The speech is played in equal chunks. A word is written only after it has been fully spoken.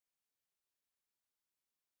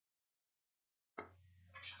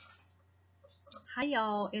Hi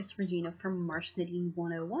y'all, it's Regina from Marsh Knitting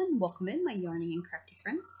 101. Welcome in my yarny and crafty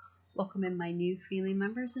friends. Welcome in my new family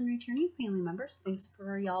members and returning family members. Thanks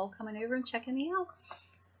for y'all coming over and checking me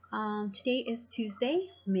out. Today is Tuesday,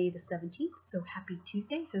 May the 17th, so happy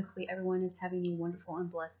Tuesday. Hopefully everyone is having a wonderful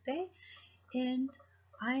and blessed day. And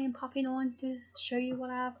I am popping on to show you what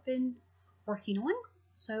I've been working on.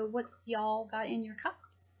 So what's y'all got in your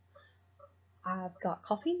cups? I've got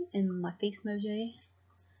coffee and my face emoji.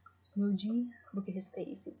 Look at his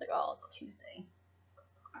face. He's like, oh, it's Tuesday.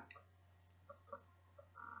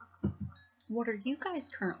 What are you guys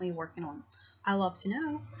currently working on? I love to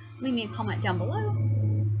know. Leave me a comment down below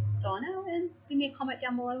so I know, and leave me a comment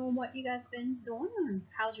down below on what you guys been doing and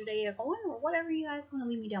how's your day going, or whatever you guys want to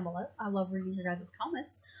leave me down below. I love reading your guys'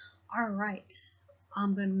 comments. Alright,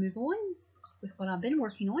 I'm going to move on with what I've been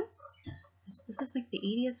working on. This is like the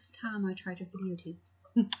 80th time I tried to videotape.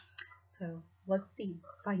 So let's see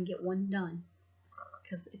if I can get one done,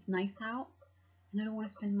 because it's nice out and I don't want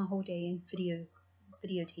to spend my whole day in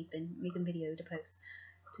videotaping, making video to post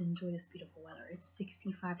to enjoy this beautiful weather. It's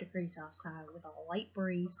 65 degrees outside with a light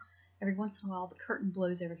breeze. Every once in a while the curtain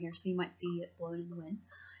blows over here, so you might see it blowing in the wind.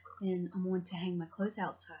 And I'm going to hang my clothes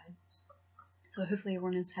outside. So hopefully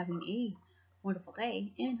everyone is having a wonderful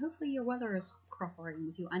day, and hopefully your weather is cooperating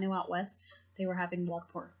with you. I know out west they were having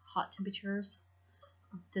Walport hot temperatures,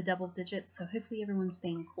 the double digits, so hopefully everyone's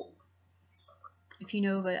staying cool. If you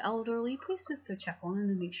know of an elderly, please just go check on them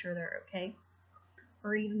and make sure they're okay,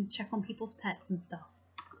 or even check on people's pets and stuff.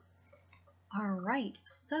 Alright,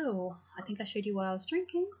 so I think I showed you what I was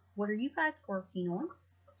drinking. What are you guys working on?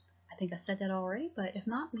 I think I said that already, but if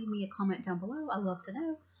not, leave me a comment down below. I'd love to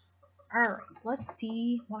know. Alright, let's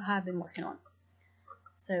see what I've been working on.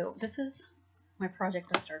 So this is my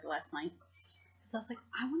project I started last night. So I was like,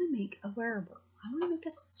 I want to make a wearable. I want to make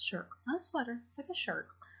a shirt, not a sweater, like a shirt.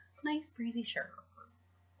 Nice breezy shirt.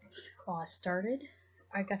 Well, I started,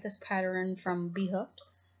 I got this pattern from Bee Hooked.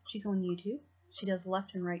 She's on YouTube. She does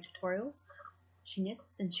left and right tutorials. She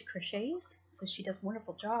knits and she crochets, so she does a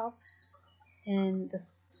wonderful job. And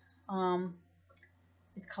this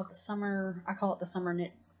is called the summer, I call it the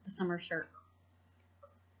summer shirt.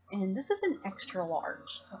 And this is an extra large,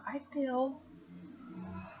 so I feel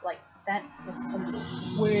like that's just going to be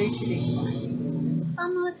way too big for me. So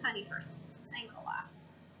I'm not a tiny person, I ain't gonna lie.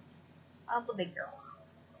 I was a big girl.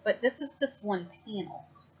 But this is just one panel,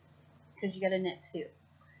 because you gotta knit two.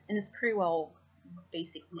 And it's pretty well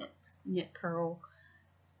basic knit purl.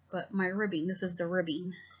 But my ribbing, this is the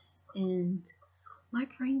ribbing. And my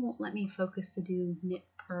brain won't let me focus to do knit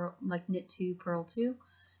purl, like knit two, purl two.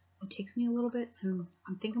 It takes me a little bit, so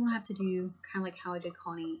I'm thinking I'm gonna have to do kind of like how I did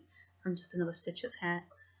Connie from Just Another Stitches hat,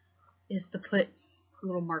 is to put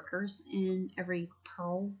little markers in every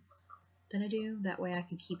purl that I do. That way I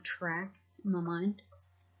can keep track in my mind.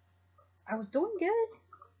 I was doing good.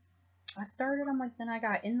 I started, I'm like, then I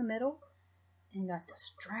got in the middle and got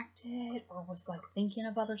distracted or was like thinking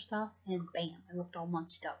of other stuff, and bam, I looked all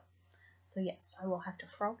munched up. So yes, I will have to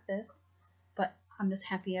frog this, but I'm just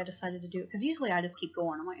happy I decided to do it, because usually I just keep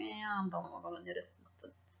going. I'm like, yeah, I'm not going to notice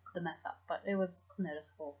the mess up, but it was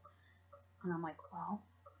noticeable. And I'm like, wow.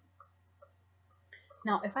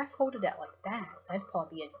 Now, if I folded it like that, that'd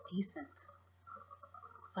probably be a decent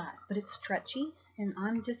size, but it's stretchy, and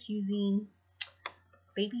I'm just using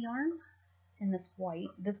baby yarn in this white.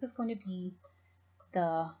 This is going to be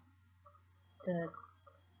the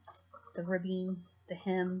ribbing, the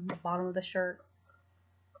hem, the bottom of the shirt,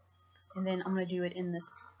 and then I'm going to do it in this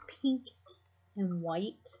pink and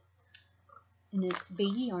white, and it's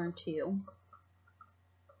baby yarn too.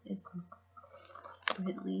 It's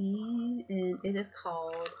Bentley, and it is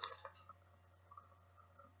called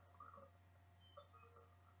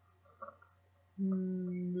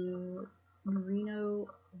Merino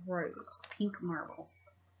Rose Pink Marble.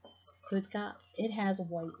 So it has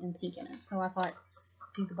white and pink in it. So I thought,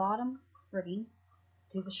 do the bottom ribbing,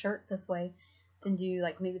 do the shirt this way, then do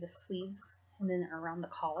like maybe the sleeves and then around the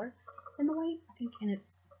collar in the white, I think. And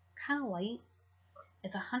it's kind of light.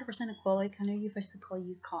 It's 100% acrylic. I know you guys should probably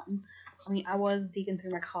use cotton. I mean, I was digging through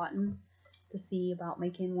my cotton to see about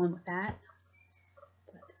making one with that,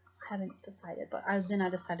 but I haven't decided. But then I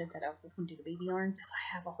decided that I was just going to do the baby yarn, because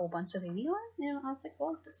I have a whole bunch of baby yarn, and I was like,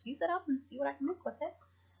 well, just use it up and see what I can make with it.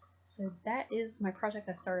 So that is my project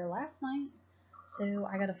I started last night. So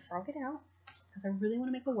I gotta frog it out, because I really want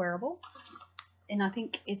to make a wearable. And I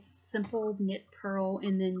think it's simple knit purl,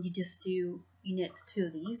 and then you knit two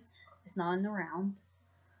of these. It's not in the round.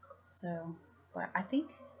 So, but I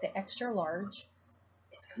think the extra large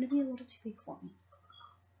is going to be a little too big for me.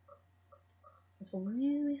 It's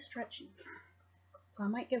really stretchy. So So I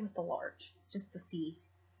might go with the large, just to see.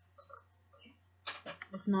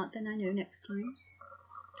 If not, then I know next time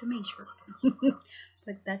to measure.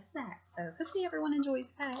 But that's that. So hopefully everyone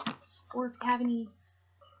enjoys that. Or if you have any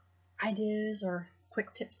ideas or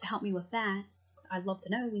quick tips to help me with that, I'd love to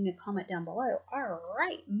know. Leave me a comment down below.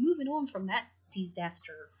 Alright, moving on from that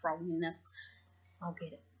disaster frogginess. I'll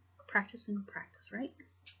get it. Practice and practice, right?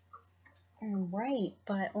 Alright,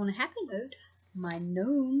 but on a happy note, my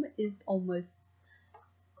gnome is almost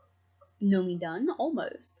gnomey done.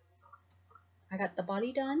 Almost. I got the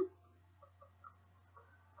body done.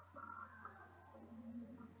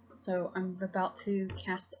 So I'm about to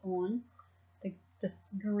cast on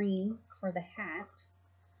this green for the hat.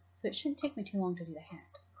 So it shouldn't take me too long to do the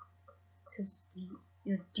hat. Because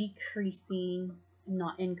you're decreasing and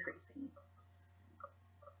not increasing.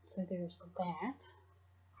 So there's that.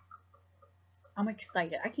 I'm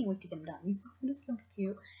excited. I can't wait to get him done. He's gonna be so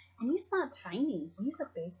cute. And he's not tiny. He's a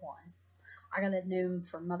big one. I got a gnome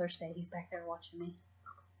for Mother's Day. He's back there watching me.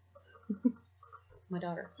 My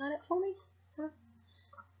daughter got it for me. So,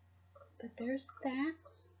 but there's that.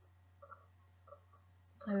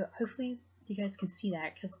 So hopefully you guys can see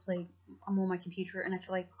that, because like I'm on my computer and I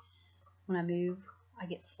feel like when I move I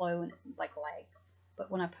get slow and it, like, lags.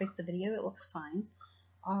 But when I post the video it looks fine.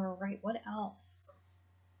 Alright, what else?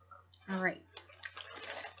 Alright.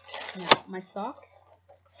 Now my sock.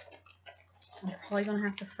 I'm probably gonna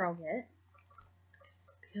have to frog it.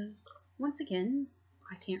 Because once again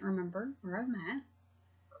I can't remember where I'm at.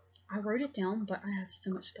 I wrote it down, but I have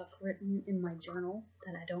so much stuff written in my journal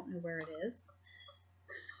that I don't know where it is.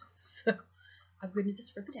 So I'm going to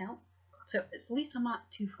just rip it out. So at least I'm not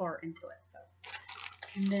too far into it. So,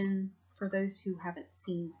 and then for those who haven't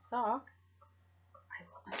seen my sock,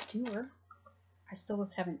 I do her. I still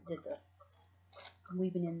just haven't did the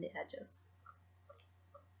weaving in the edges.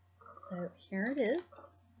 So here it is,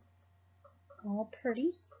 all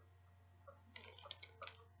pretty.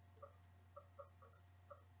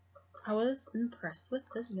 I was impressed with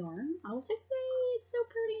the yarn. I was like, yay, it's so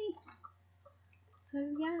pretty.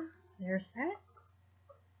 So yeah, there's that.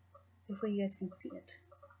 Hopefully you guys can see it.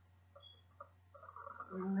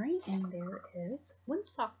 Alright, and there is one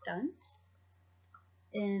sock done.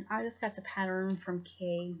 And I just got the pattern from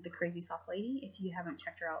Kay, the Crazy Sock Lady. If you haven't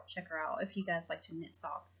checked her out, check her out if you guys like to knit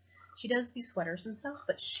socks. She does do sweaters and stuff,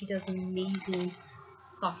 but she does amazing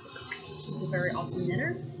sock work. She's a very awesome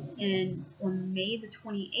knitter. And on May the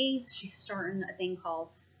 28th, she's starting a thing called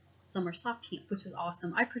Summer Sock Camp, which is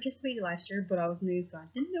awesome. I participated last year, but I was new, so I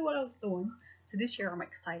didn't know what I was doing. So this year, I'm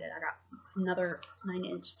excited. I got another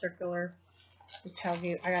 9-inch circular. I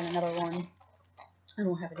got another one. I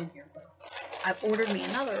don't have it in here, but I've ordered me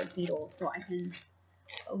another needle so I can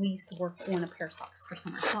at least work on a pair of socks for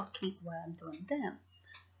Summer Sock Camp while I'm doing them.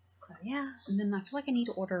 So yeah, and then I feel like I need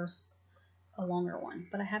to order a longer one,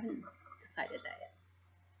 but I haven't decided that yet.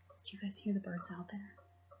 Do you guys hear the birds out there?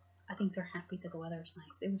 I think they're happy that the weather is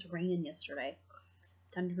nice. It was raining yesterday.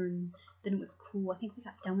 Thunder, and then it was cool. I think we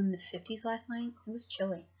got down in the 50s last night. It was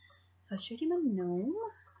chilly. So I showed you my gnome.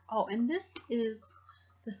 Oh, and this is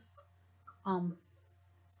this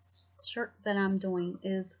shirt that I'm doing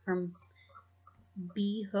is from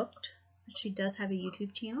Bee Hooked. She does have a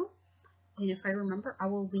YouTube channel. And if I remember, I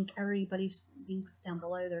will link everybody's links down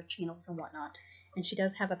below, their channels and whatnot. And she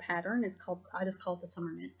does have a pattern. It's called, I just call it the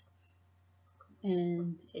Summer Knit.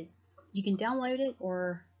 And you can download it,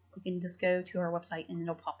 or you can just go to our website and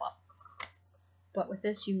it'll pop up. But with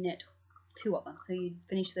this, you knit 2 of them. So you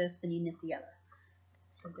finish this, then you knit the other.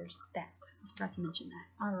 So there's that. I forgot to mention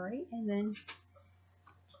that. Alright, and then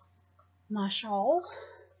my shawl.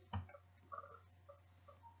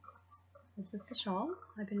 This is the shawl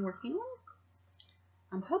I've been working on.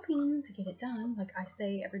 I'm hoping to get it done, like I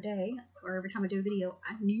say every day, or every time I do a video,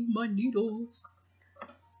 I need my needles.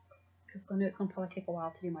 Because I know it's going to probably take a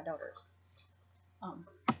while to do my daughter's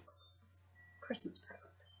Christmas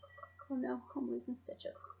present. Oh no, I'm losing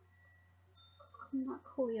stitches. Not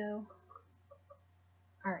coolio.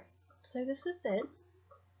 Alright, so this is it.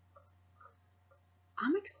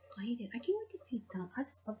 I'm excited. I can't wait to see it done. I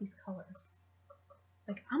just love these colors.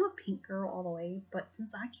 Like, I'm a pink girl all the way, but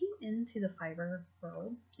since I came into the fiber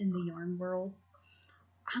world, in the yarn world,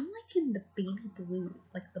 I'm like in the baby blues,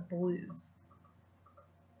 like the blues.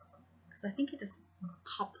 Because I think it just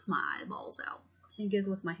pops my eyeballs out. And it goes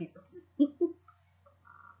with my hair.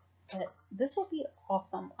 But this will be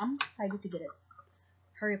awesome. I'm excited to get it.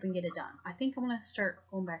 Hurry up and get it done. I think I'm going to start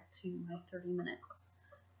going back to my 30 minutes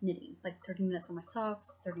knitting. Like 30 minutes on my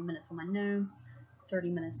socks, 30 minutes on my gnome, 30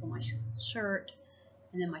 minutes on my shirt.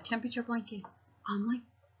 And then my temperature blanket, I'm like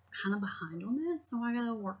kind of behind on that, so I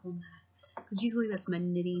gotta work on that. because usually that's my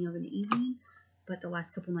knitting of an evening. But the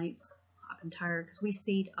last couple nights I've been tired because we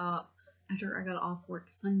stayed up after I got off work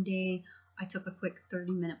Sunday. I took a quick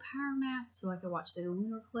 30-minute power nap so I could watch the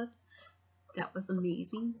lunar eclipse. That was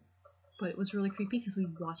amazing, but it was really creepy because we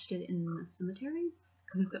watched it in the cemetery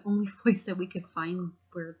because it's the only place that we could find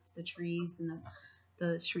where the trees and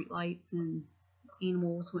the street lights and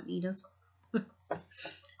animals wouldn't eat us.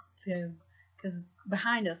 So, because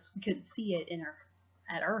behind us we couldn't see it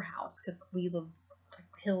at our house because we live like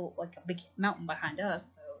a hill, like a big mountain behind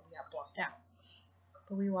us, so we got blocked out.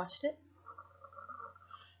 But we watched it.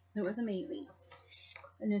 It was amazing.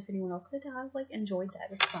 And if anyone else did, I enjoyed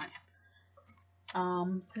that. It's fun.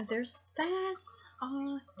 So there's that.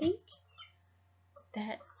 I think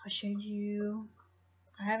that I showed you.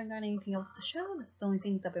 I haven't got anything else to show. That's the only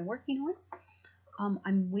things I've been working on.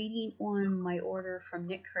 I'm waiting on my order from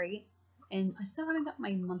Knit Crate, and I still haven't got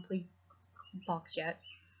my monthly box yet.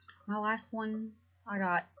 My last one I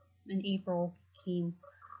got in April came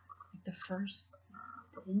like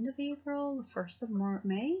the end of April, the 1st of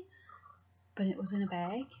May, but it was in a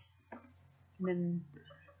bag. And then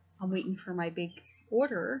I'm waiting for my big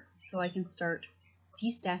order so I can start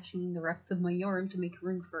destashing the rest of my yarn to make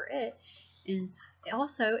room for it. And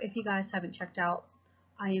also, if you guys haven't checked out,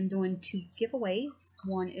 I am doing 2 giveaways.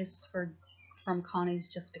 One is from Connie's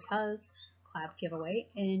Just Because collab giveaway,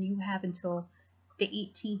 and you have until the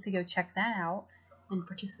 18th to go check that out and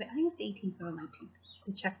participate. I think it's the 18th or the 19th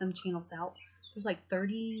to check them channels out. There's like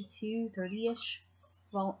 30-ish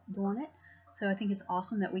while doing it, so I think it's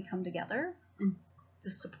awesome that we come together and to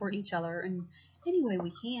support each other in any way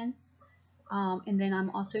we can. And then I'm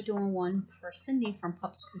also doing one for Cindy from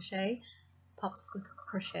Pups with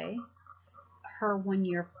Crochet, her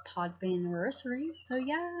 1-year Podband anniversary. So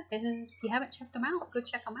yeah, and if you haven't checked them out, go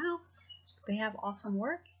check them out. They have awesome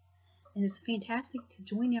work, and it's fantastic to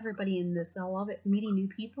join everybody in this. I love it, meeting new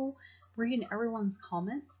people, reading everyone's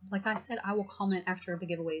comments. Like I said, I will comment after the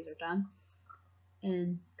giveaways are done,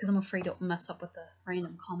 and because I'm afraid it'll mess up with the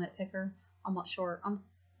random comment picker. I'm not sure. I'm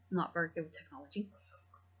not very good with technology,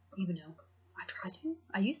 even though I try to.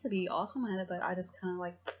 I used to be awesome at it, but I just kind of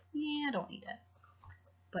I don't need it.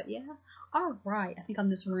 But yeah, alright, I think I'm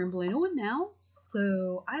just rambling on now,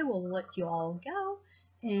 so I will let you all go.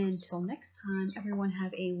 Until next time, everyone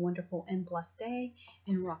have a wonderful and blessed day,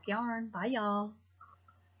 and rock yarn. Bye, y'all.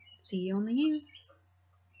 See you on the U's.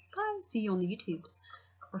 Bye. See you on the YouTubes.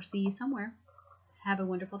 Or see you somewhere. Have a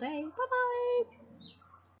wonderful day. Bye-bye.